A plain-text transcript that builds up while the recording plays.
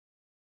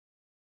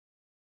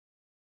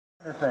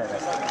Yeah.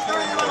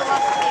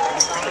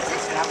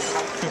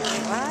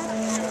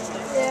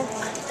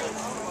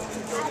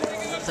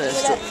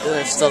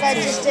 Still I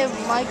just did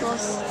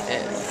Michael's.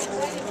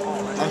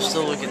 Yeah. I'm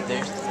still looking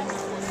there.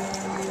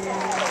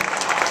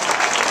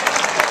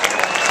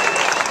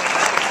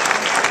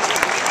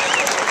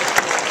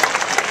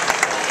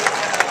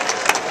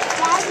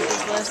 What's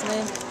his last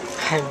name?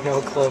 I have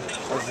no clue.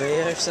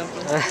 Avea or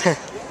something?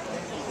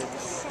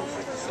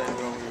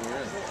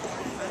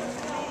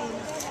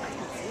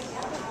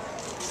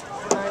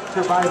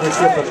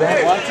 Survivorship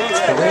event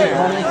to raise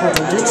money for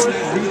the newest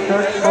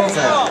research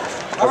program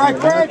of the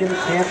American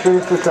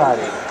Cancer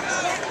Society.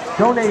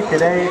 Donate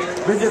today.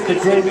 Visit the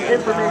day's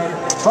information.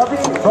 Bubby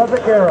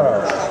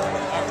Buzzicaro.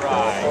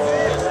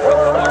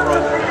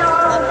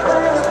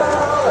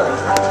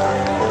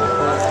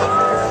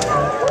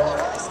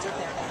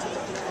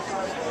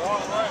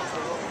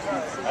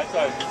 That's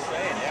what I was just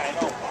saying. Yeah, I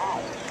know.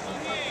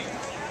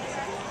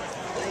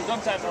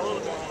 Sometimes a little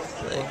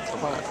bit.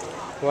 Come on.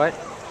 What?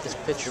 This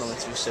pitcher only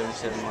threw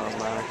 77 miles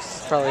an hour.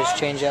 Probably just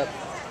change up.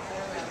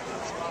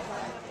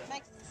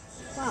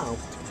 Wow.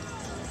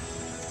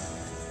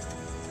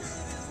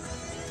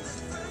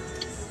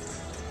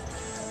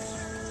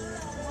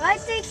 Why'd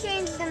they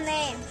change the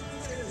name?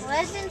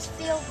 Legends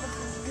Field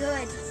was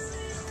good.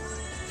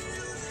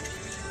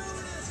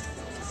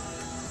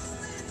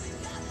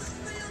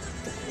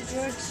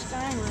 George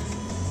Steinway.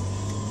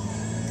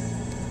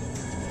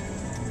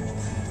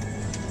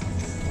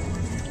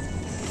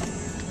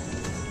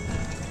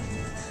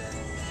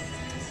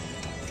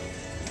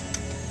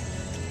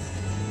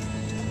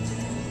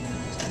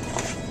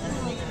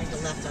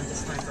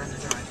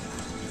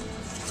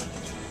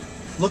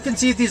 Look and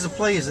see if these are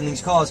players in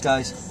these cars,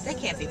 guys. They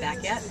can't be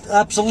back yet.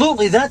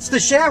 Absolutely, that's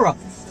Teixeira.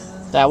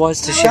 That was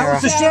That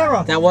was Teixeira.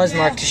 Teixeira. That was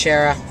Mark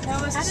Teixeira. How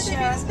did they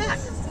bring us back?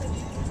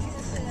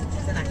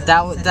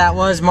 That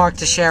was Mark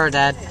Teixeira,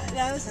 Dad.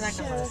 They're not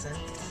gonna let us in.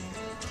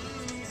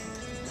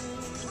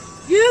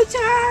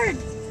 U-turn!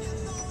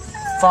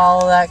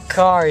 Follow that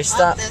car. He Oh,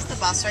 stopped. there's the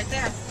bus right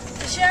there.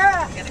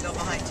 Teixeira! You gotta go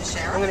behind to I'm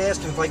Sharon. going to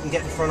ask him if I can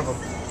get in front of him.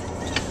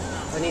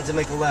 I need to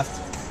make a left.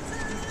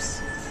 Oops.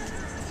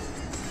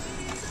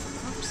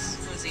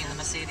 Who's he in the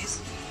Mercedes?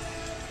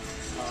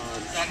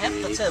 Is that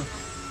him? That's him.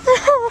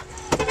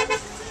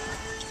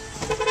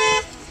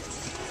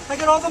 I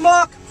got all the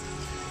mark.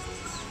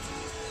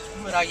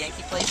 With our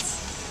Yankee plates.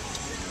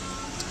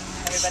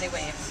 Everybody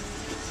waves.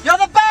 You're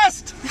the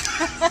best.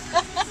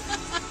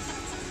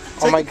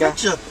 Oh my Take a God!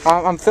 picture.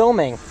 I'm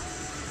filming.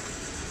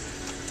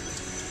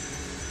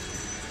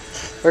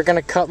 We're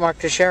gonna cut Mark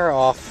Teixeira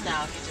off. No,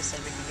 he just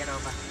said we can get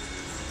over.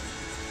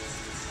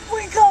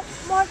 We got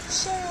Mark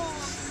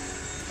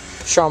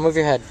Teixeira. Sean, move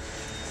your head.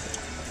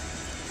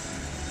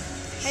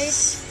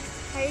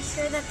 Are you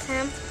sure that's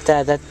him?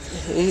 Dad,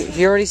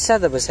 he already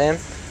said that was him.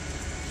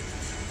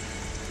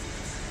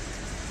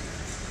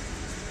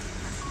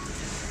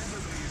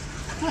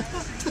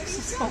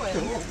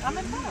 I'm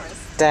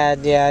embarrassed. Dad,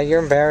 yeah, you're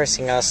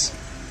embarrassing us.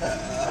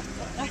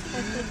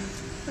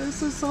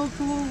 This is so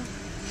cool.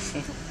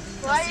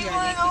 Why do you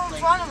want to go in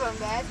front of him,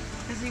 Dad?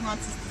 Because he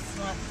wants us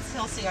to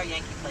he'll see our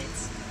Yankee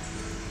plates.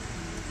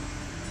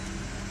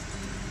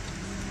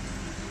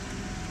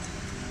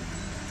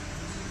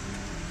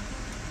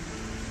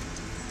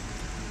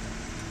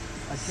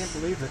 I can't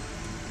believe it.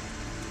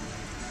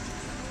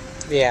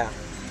 Yeah.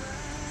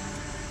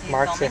 You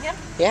Mark filming him?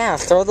 Yeah,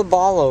 throw the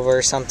ball over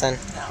or something. No.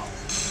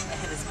 I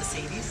hit his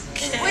Mercedes.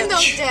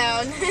 Windows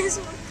down. His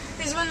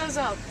windows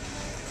up.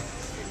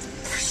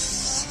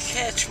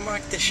 Catch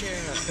Mark Teixeira.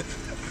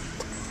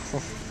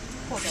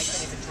 Poor guy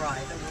can't even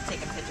drive, and we're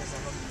taking pictures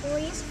of him. Well,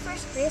 he's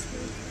first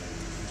baseman.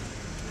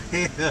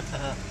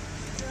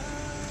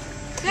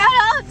 Get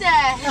out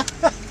there!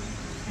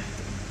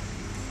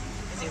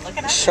 Is he looking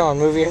at me? Sean,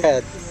 move your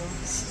head.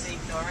 Is he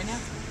ignoring you?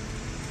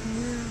 Do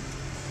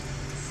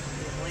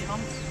you believe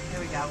him? Here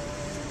we go.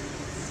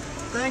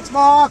 Thanks,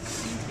 Mark.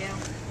 Thank you.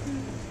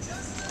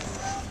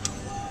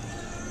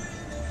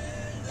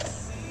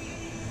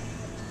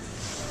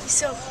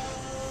 So,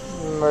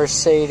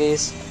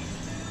 Mercedes.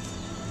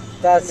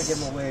 Let me That's give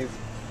him a wave.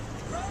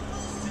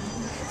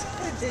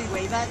 Did he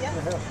wave at you?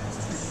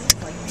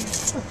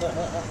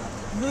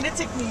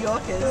 Lunatic New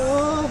Yorkers.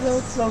 Oh,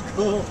 that's so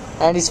cool.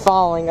 and he's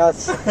following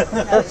us.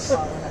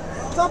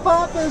 Stop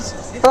Papa's.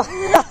 hey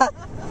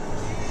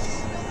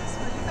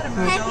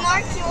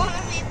Mark, you want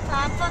to be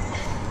Papa?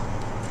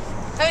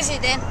 How is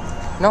it, Dan?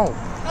 No.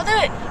 I'll do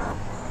it.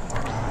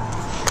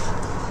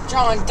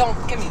 John,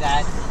 don't give me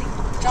that.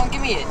 John,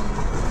 give me it.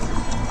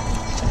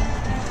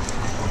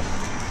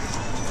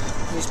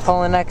 He's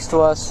pulling next to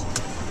us.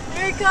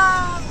 Here he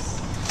comes.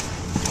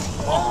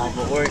 Oh,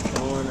 but we're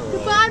going away.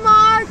 Goodbye,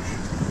 Mark.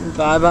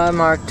 Bye-bye,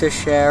 Mark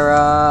Teixeira.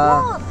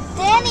 Oh,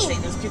 Danny.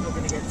 Those people are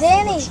going to get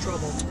Danny. so much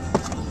trouble.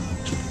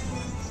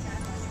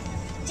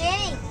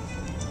 Danny.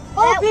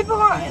 Oh,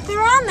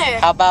 they're on there.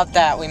 How about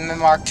that? We met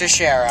Mark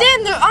Teixeira.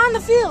 Dan, they're on the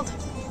field.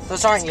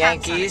 Those aren't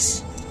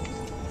Yankees.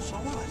 So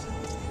what?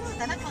 Oh,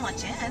 they're not going to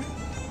let you in.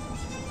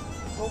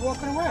 We're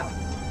walking around.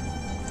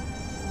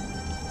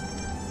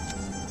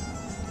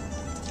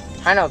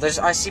 I know,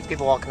 I see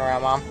people walking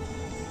around, Mom.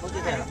 Look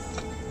at that.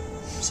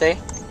 See? Okay,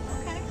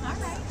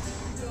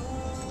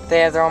 alright. They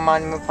have their own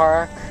monument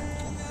park.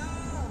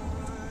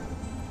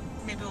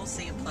 Maybe we'll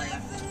see you play.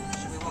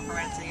 Should we walk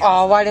around to the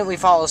Oh, why didn't we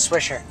follow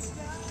Swisher?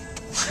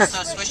 So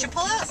Swisher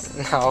pull up?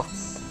 No.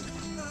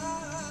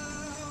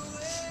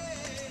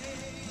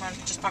 Want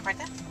to just park right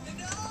there?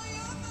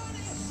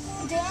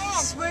 Dad.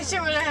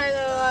 Swisher would have had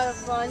a lot of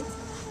fun.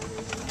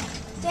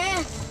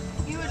 Dad.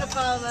 You would have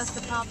followed us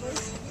to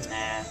Papa's.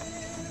 Nah.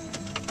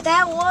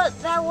 That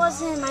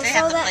was him. They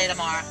have to play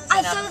tomorrow.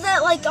 I saw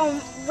that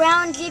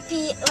round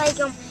jippy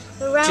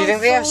the round. Do you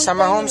think they have phone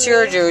summer thing homes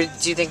here, or there.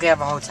 do you think they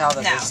have a hotel that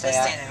No, they they're stay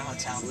staying at? in a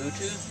hotel.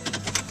 Bluetooth?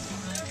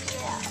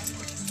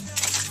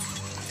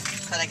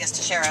 But I guess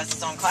Teixeira has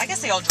his own car. I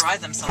guess they all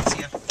drive themselves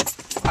here.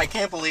 I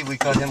can't believe we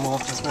cut him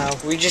off just now.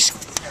 We just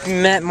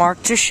met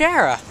Mark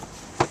Teixeira.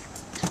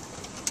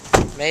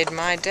 Made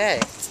my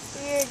day.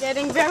 We're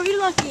getting very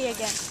lucky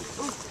again.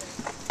 Ooh.